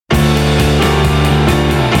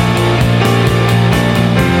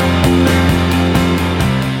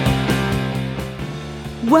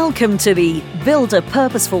Welcome to the Build a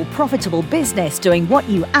Purposeful, Profitable Business Doing What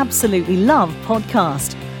You Absolutely Love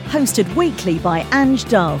podcast, hosted weekly by Ange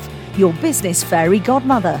Dove, your business fairy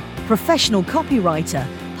godmother, professional copywriter,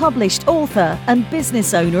 published author and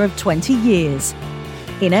business owner of 20 years.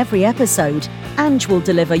 In every episode, Ange will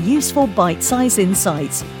deliver useful bite-sized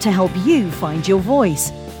insights to help you find your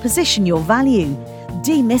voice, position your value,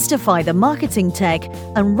 demystify the marketing tech,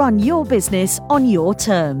 and run your business on your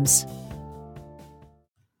terms.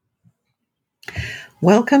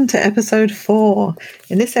 Welcome to episode 4.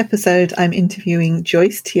 In this episode, I'm interviewing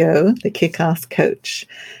Joyce Teo, the Kick-Ass Coach.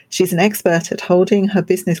 She's an expert at holding her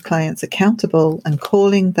business clients accountable and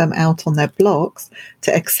calling them out on their blocks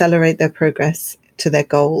to accelerate their progress to their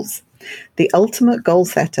goals. The ultimate goal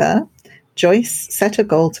setter, Joyce set a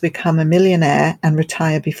goal to become a millionaire and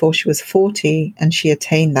retire before she was 40, and she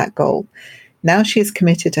attained that goal. Now she is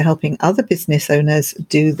committed to helping other business owners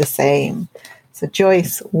do the same. So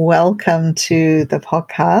Joyce, welcome to the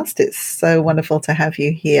podcast. It's so wonderful to have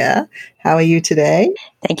you here. How are you today?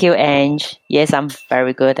 Thank you, Ange. Yes, I'm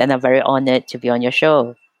very good, and I'm very honored to be on your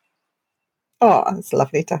show. Oh, it's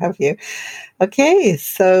lovely to have you. Okay,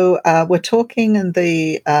 so we're talking in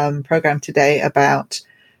the program today about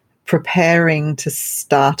preparing to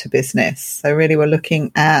start a business. So really we're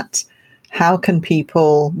looking at how can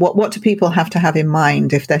people, what do people have to have in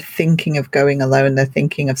mind if they're thinking of going alone, they're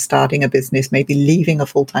thinking of starting a business, maybe leaving a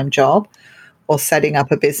full-time job or setting up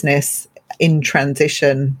a business in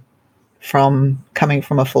transition from coming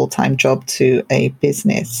from a full-time job to a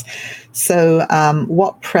business. So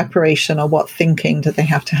what preparation or what thinking do they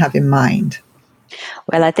have to have in mind?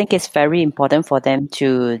 Well, I think it's very important for them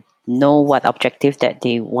to know what objective that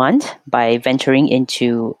they want by venturing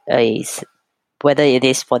into whether it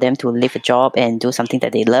is for them to leave a job and do something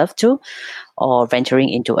that they love to, or venturing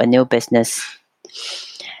into a new business.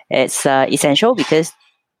 It's essential because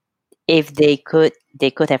if they could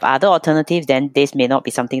have other alternatives, then this may not be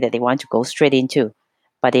something that they want to go straight into.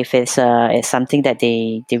 But if it's something that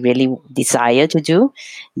they really desire to do,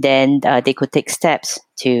 then they could take steps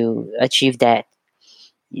to achieve that.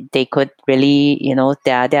 They could really,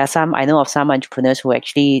 there are some, I know of some entrepreneurs who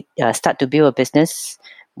actually start to build a business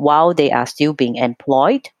while they are still being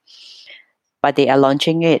employed, but they are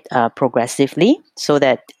launching it progressively so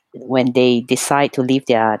that when they decide to leave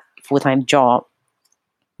their full-time job,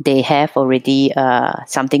 they have already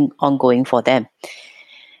something ongoing for them.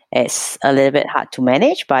 It's a little bit hard to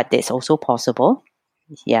manage, but it's also possible.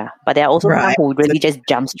 Yeah, but there are also some who really just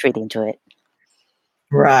jump straight into it.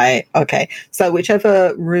 Right. Okay. So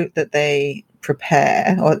whichever route that they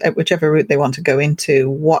prepare or whichever route they want to go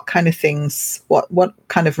into, what kind of things, what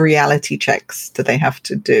kind of reality checks do they have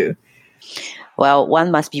to do? Well,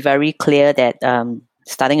 one must be very clear that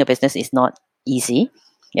starting a business is not easy,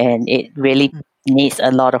 and it really needs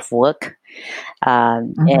a lot of work.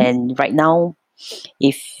 And right now,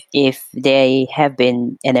 if they have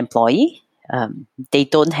been an employee, they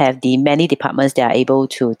don't have the many departments that are able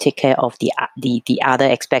to take care of the other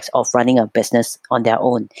aspects of running a business on their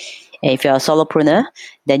own. And if you're a solopreneur,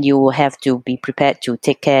 then you will have to be prepared to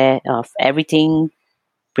take care of everything,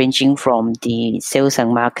 ranging from the sales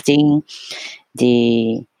and marketing,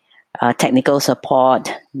 the technical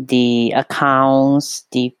support, the accounts,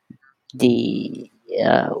 the your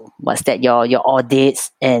audits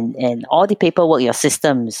and all the paperwork, your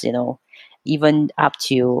systems, even up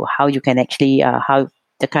to how you can actually how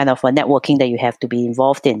the kind of networking that you have to be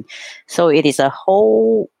involved in. So it is a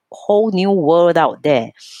whole new world out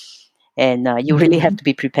there, and you really have to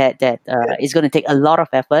be prepared that it's going to take a lot of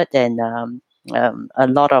effort and a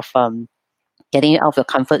lot of getting out of your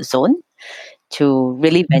comfort zone to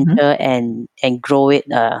really venture and grow it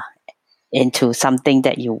into something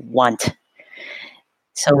that you want.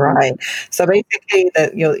 So right. So basically,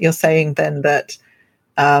 that you're saying then that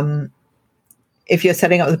if you're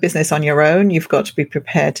setting up the business on your own, you've got to be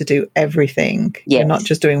prepared to do everything. Yes. You're not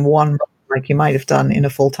just doing one like you might have done in a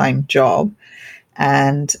full-time job.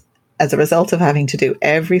 And as a result of having to do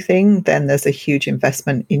everything, then there's a huge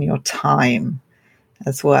investment in your time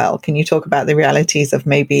as well. Can you talk about the realities of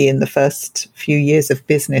maybe in the first few years of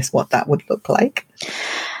business, what that would look like?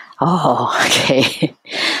 Oh, okay.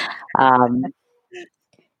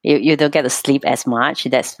 You don't get to sleep as much.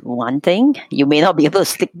 That's one thing. You may not be able to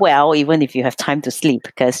sleep well, even if you have time to sleep,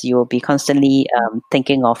 because you will be constantly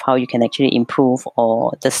thinking of how you can actually improve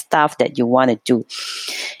or the stuff that you want to do.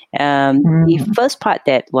 The first part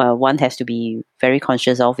that one has to be very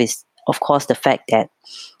conscious of is, of course, the fact that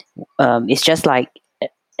it's just like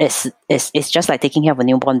taking care of a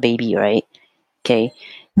newborn baby, right? Okay.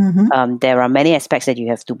 There are many aspects that you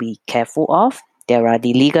have to be careful of. There are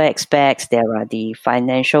the legal aspects, there are the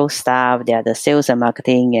financial staff, there are the sales and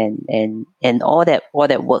marketing, and all that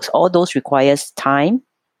works. All those requires time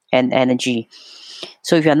and energy.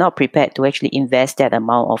 So if you're not prepared to actually invest that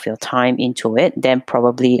amount of your time into it, then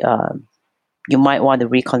probably you might want to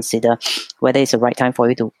reconsider whether it's the right time for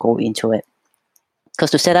you to go into it.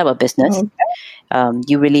 Because to set up a business,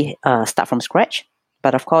 you really start from scratch.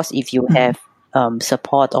 But of course, if you have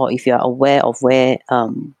support, or if you are aware of where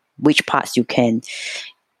which parts you can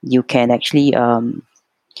actually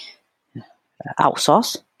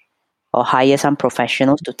outsource or hire some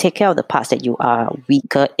professionals to take care of the parts that you are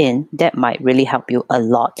weaker in, that might really help you a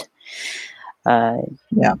lot. But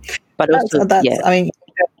also, I mean,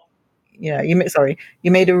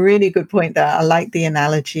 you made a really good point there. I like the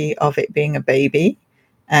analogy of it being a baby.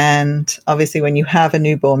 And obviously, when you have a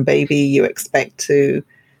newborn baby, you expect to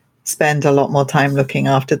spend a lot more time looking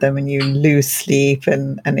after them, and you lose sleep.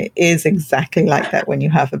 And it is exactly like that when you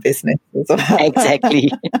have a business as well.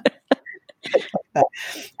 Exactly.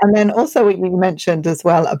 And then also what you mentioned as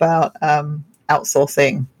well about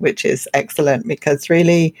outsourcing, which is excellent, because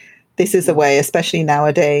really this is a way, especially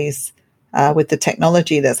nowadays, with the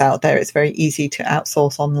technology that's out there, it's very easy to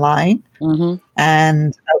outsource online.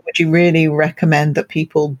 And would you really recommend that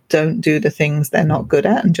people don't do the things they're not good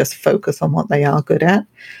at and just focus on what they are good at?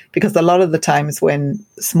 Because a lot of the times when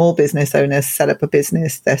small business owners set up a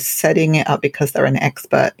business, they're setting it up because they're an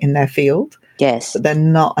expert in their field. Yes. But they're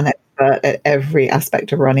not an expert at every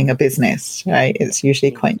aspect of running a business, right? It's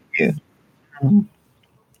usually quite new.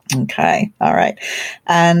 Okay. All right.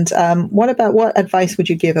 And what advice would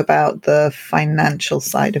you give about the financial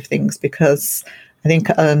side of things? Because I think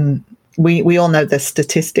we all know the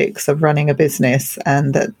statistics of running a business,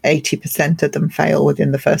 and that 80% of them fail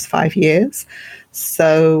within the first 5 years.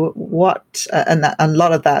 So a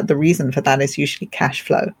lot of that, the reason for that is usually cash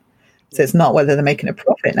flow. So it's not whether they're making a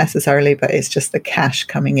profit necessarily, but it's just the cash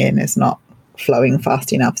coming in is not flowing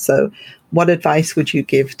fast enough. So what advice would you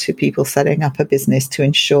give to people setting up a business to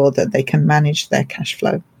ensure that they can manage their cash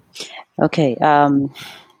flow? Okay.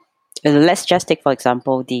 Let's just take, for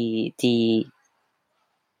example, the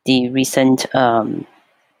recent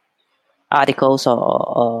articles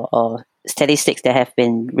or statistics that have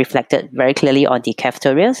been reflected very clearly on the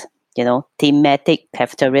cafeterias, thematic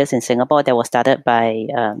cafeterias in Singapore that was started by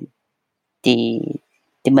the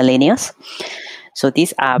millennials. So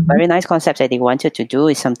these are very nice concepts that they wanted to do.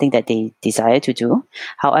 It's something that they desire to do.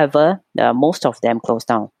 However, most of them closed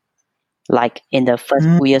down, like in the first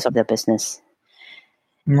 2 years of their business.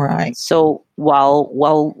 Right. So while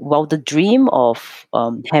the dream of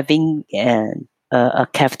having a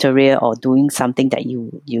cafeteria or doing something that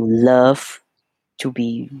you love to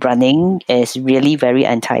be running is really very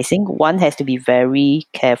enticing, one has to be very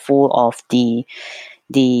careful of the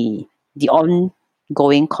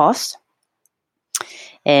ongoing costs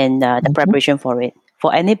and the preparation for it.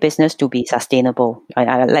 For any business to be sustainable,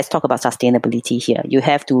 let's talk about sustainability here. You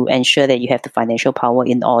have to ensure that you have the financial power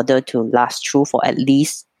in order to last through for at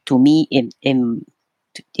least, to me, in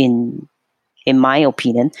my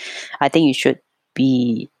opinion, I think you should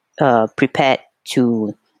be prepared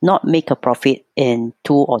to not make a profit in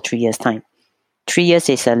 2 or 3 years' time. 3 years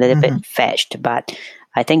is a little bit fetched, but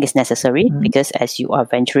I think it's necessary because as you are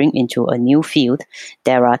venturing into a new field,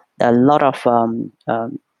 there are a lot of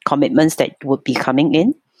commitments that would be coming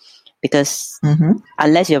in, because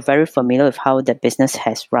unless you're very familiar with how the business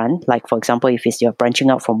has run, like for example, if you're branching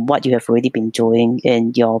out from what you have already been doing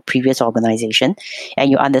in your previous organization, and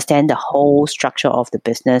you understand the whole structure of the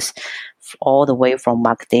business, all the way from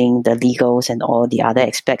marketing, the legals, and all the other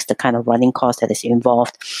aspects, the kind of running cost that is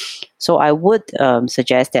involved. So I would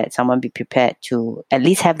suggest that someone be prepared to at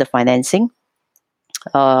least have the financial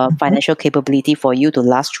capability for you to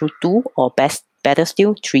last through 2 or better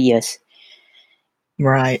still 3 years.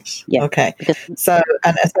 Right. Yeah. Okay. So,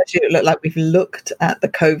 and especially it looked like we've looked at the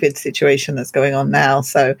COVID situation that's going on now.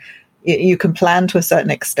 So you can plan to a certain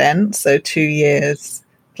extent. So 2 years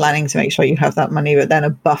planning to make sure you have that money, but then a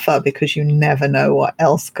buffer because you never know what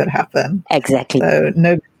else could happen. Exactly. So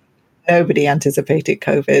nobody anticipated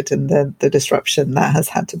COVID and the disruption that has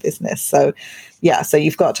had to business. So yeah, so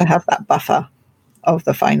you've got to have that buffer of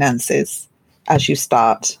the finances as you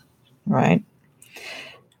start, right?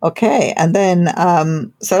 Okay, and then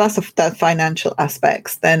so that's the financial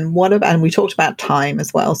aspects. Then what about, and we talked about time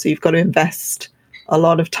as well. So you've got to invest a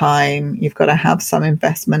lot of time. You've got to have some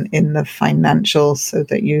investment in the financials so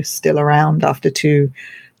that you're still around after 2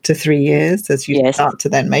 to 3 years as you start to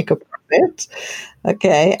then make a profit.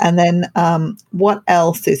 Okay, and then what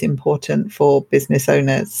else is important for business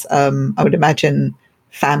owners? I would imagine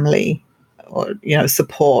family or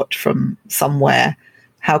support from somewhere,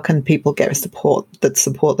 how can people get support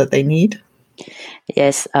that they need?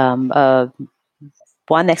 Yes.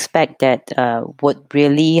 One aspect that would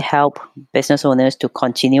really help business owners to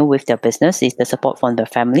continue with their business is the support from the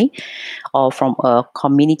family or from a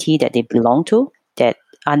community that they belong to that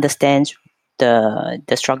understands the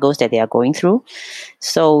struggles that they are going through.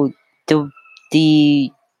 So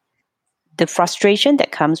the frustration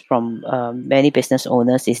that comes from many business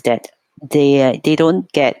owners is that they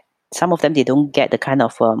don't get, some of them, they don't get the kind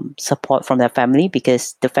of support from their family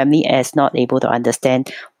because the family is not able to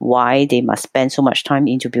understand why they must spend so much time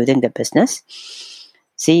into building the business.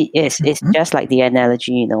 See, it's just like the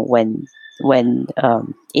analogy, when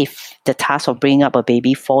if the task of bringing up a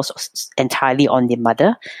baby falls entirely on the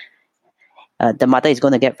mother is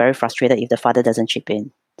going to get very frustrated if the father doesn't chip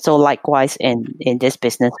in. So likewise in this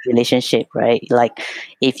business relationship, right? Like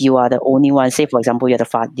if you are the only one, say for example, you're the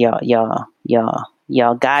father, you're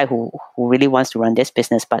a guy who really wants to run this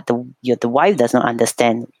business, but the wife does not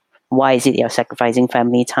understand why is it you're sacrificing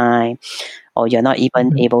family time, or you're not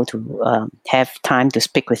even able to have time to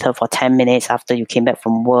speak with her for 10 minutes after you came back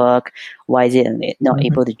from work. Why is it not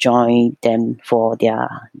able to join them for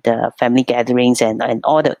the family gatherings and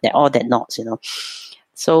all that knots,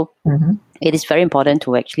 So it is very important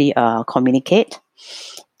to actually communicate,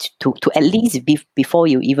 to at least before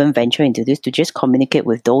you even venture into this, to just communicate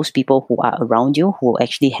with those people who are around you, who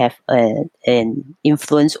actually have an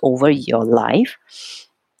influence over your life,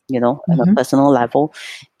 on a personal level,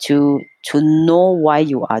 to know why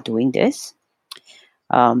you are doing this,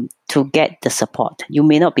 to get the support. You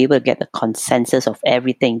may not be able to get the consensus of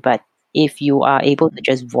everything, but if you are able to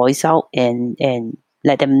just voice out and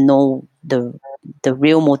let them know the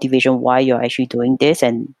real motivation why you're actually doing this,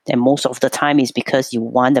 and most of the time is because you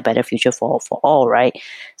want a better future for all, right?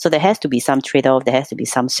 So there has to be some trade-off, there has to be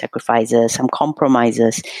some sacrifices, some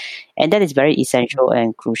compromises, and that is very essential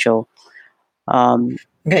and crucial.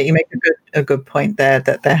 Okay, you make a good point there,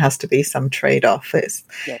 that there has to be some trade-off.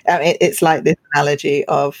 It's like this analogy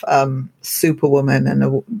of Superwoman,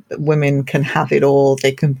 and women can have it all.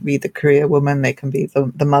 They can be the career woman, they can be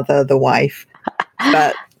the mother, the wife,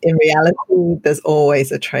 but in reality, there's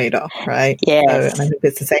always a trade-off, right? Yes. So, and I think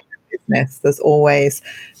it's the same in business. There's always,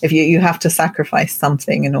 if you have to sacrifice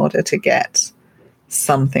something in order to get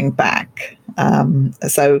something back.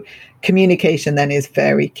 So communication then is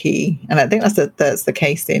very key, and I think that's the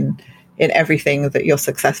case in everything that you're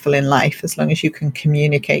successful in life. As long as you can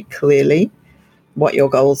communicate clearly what your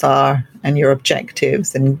goals are and your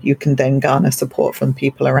objectives, and you can then garner support from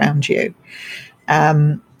people around you.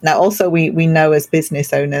 Now, also, we know as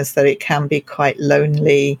business owners that it can be quite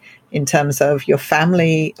lonely in terms of your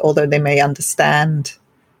family, although they may understand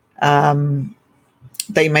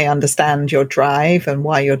your drive and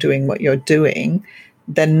why you're doing what you're doing.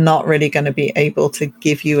 They're not really going to be able to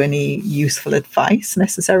give you any useful advice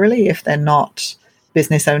necessarily if they're not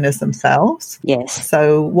business owners themselves. Yes.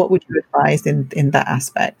 So what would you advise in that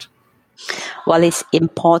aspect? Well, it's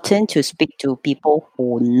important to speak to people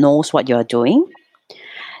who knows what you're doing.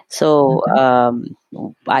 So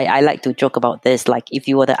I like to joke about this. Like if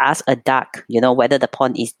you were to ask a duck, whether the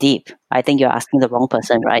pond is deep, I think you're asking the wrong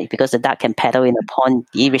person, right? Because the duck can paddle in a pond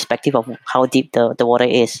irrespective of how deep the water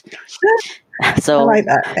is. So, I like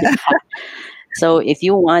that. Yeah. So if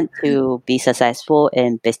you want to be successful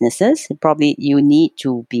in businesses, probably you need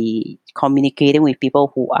to be communicating with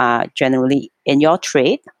people who are generally in your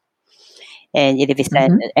trade. And if it's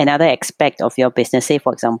another aspect of your business, say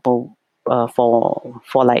for example, for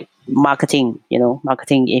like marketing,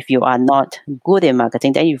 marketing, if you are not good in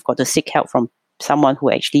marketing, then you've got to seek help from someone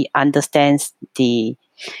who actually understands the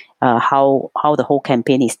how the whole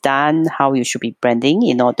campaign is done, how you should be branding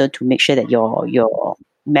in order to make sure that your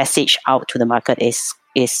message out to the market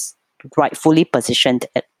is rightfully positioned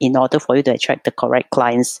in order for you to attract the correct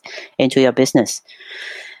clients into your business.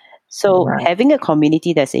 So having a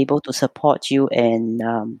community that's able to support you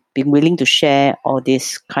and being willing to share all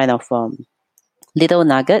these kind of little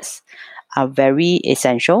nuggets are very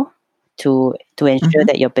essential to ensure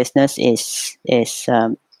that your business is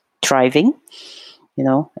thriving.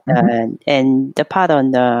 And the part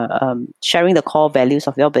on the sharing the core values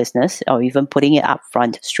of your business, or even putting it up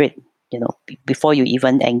front straight, before you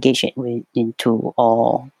even engage into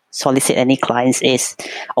or solicit any clients, is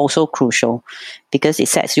also crucial because it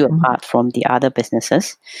sets you apart from the other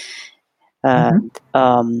businesses.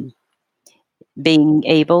 Being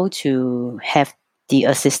able to have the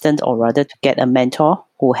assistant, or rather to get a mentor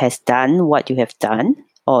who has done what you have done,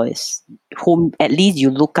 or whom at least you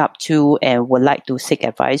look up to and would like to seek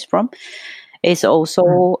advice from, It's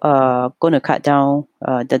also going to cut down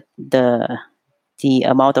the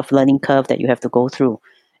amount of learning curve that you have to go through.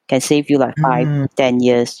 Can save you like 5-10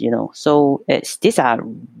 years, So these are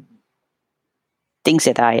things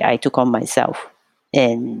that I took on myself,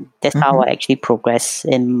 and that's how I actually progress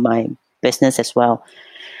in my business as well.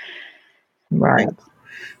 Right.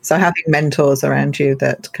 So having mentors around you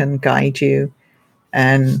that can guide you,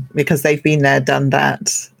 and because they've been there, done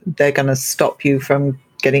that, they're going to stop you from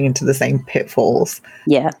getting into the same pitfalls.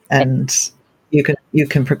 Yeah. And you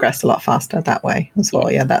can progress a lot faster that way as well.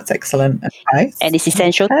 Yeah, that's excellent advice. And it's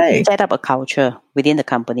essential to set up a culture within the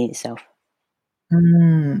company itself.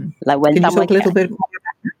 Like when can you talk a little bit more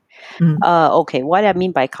about that? Okay, what I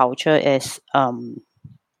mean by culture is,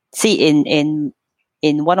 see,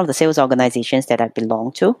 in one of the sales organizations that I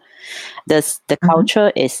belong to, the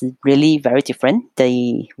culture is really very different.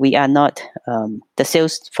 We are not the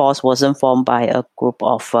sales force wasn't formed by a group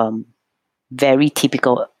of very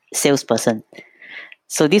typical salesperson.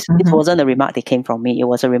 So this wasn't a remark that came from me. It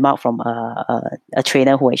was a remark from a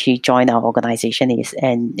trainer who actually joined our organization.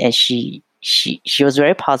 And she was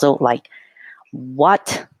very puzzled, like,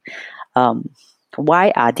 what,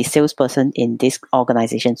 why are the salesperson in this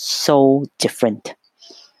organization so different?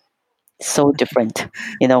 So different.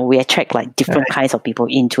 We attract like different kinds of people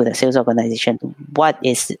into the sales organization. What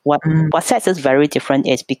sets us very different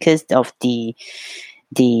is because of the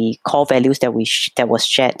core values that was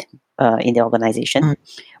shared in the organization.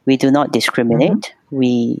 We do not discriminate.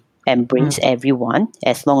 We embrace everyone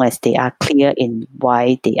as long as they are clear in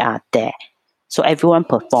why they are there. So everyone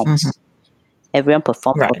performs. Everyone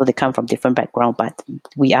performs, although they come from different backgrounds, but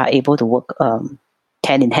we are able to work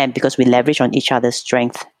hand in hand because we leverage on each other's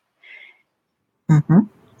strength.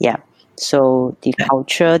 Yeah. So the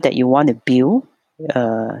culture that you want to build,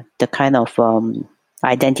 the kind of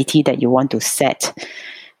identity that you want to set,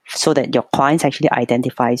 so that your clients actually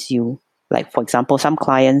identifies you. Like, for example, some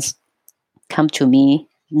clients come to me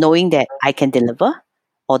knowing that I can deliver,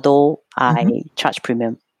 although I charge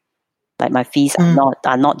premium. Like, my fees are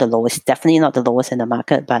not the lowest, definitely not the lowest in the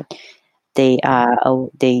market, but they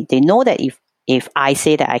know that if I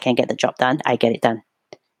say that I can get the job done, I get it done.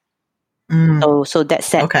 So that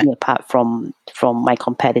sets me apart from my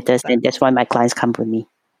competitors, and that's why my clients come with me.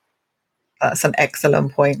 That's an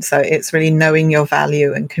excellent point. So it's really knowing your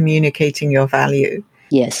value and communicating your value.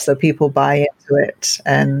 Yes. So people buy into it,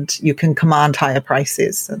 and you can command higher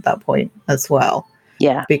prices at that point as well.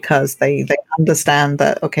 Yeah. Because they understand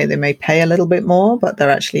that, they may pay a little bit more, but they're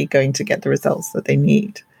actually going to get the results that they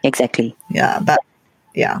need. Exactly. Yeah.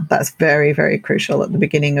 That's very, very crucial at the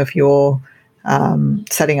beginning of your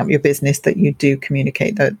setting up your business, that you do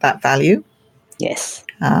communicate that value. Yes.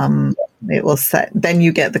 It will then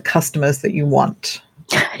you get the customers that you want.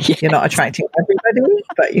 Yes. You're not attracting everybody,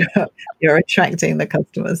 but you're attracting the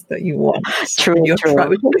customers that you want. True. We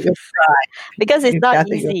call it your tribe. Because it's not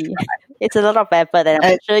easy. It's a lot of effort, and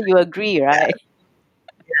I'm sure you agree, right?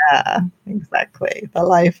 Yeah, exactly. The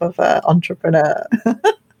life of an entrepreneur.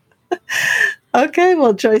 Okay,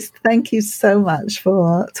 well, Joyce, thank you so much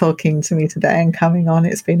for talking to me today and coming on.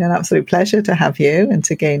 It's been an absolute pleasure to have you and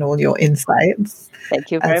to gain all your insights.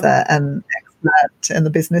 Thank you very much. An expert in the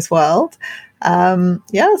business world.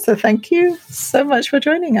 So thank you so much for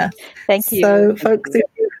joining us. Thank you. So, folks,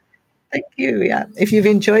 thank you. Yeah, if you've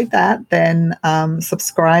enjoyed that, then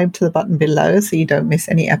subscribe to the button below so you don't miss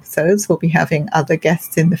any episodes. We'll be having other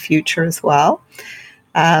guests in the future as well.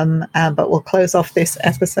 But we'll close off this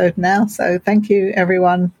episode now. So thank you,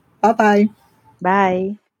 everyone. Bye-bye.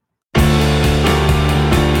 Bye.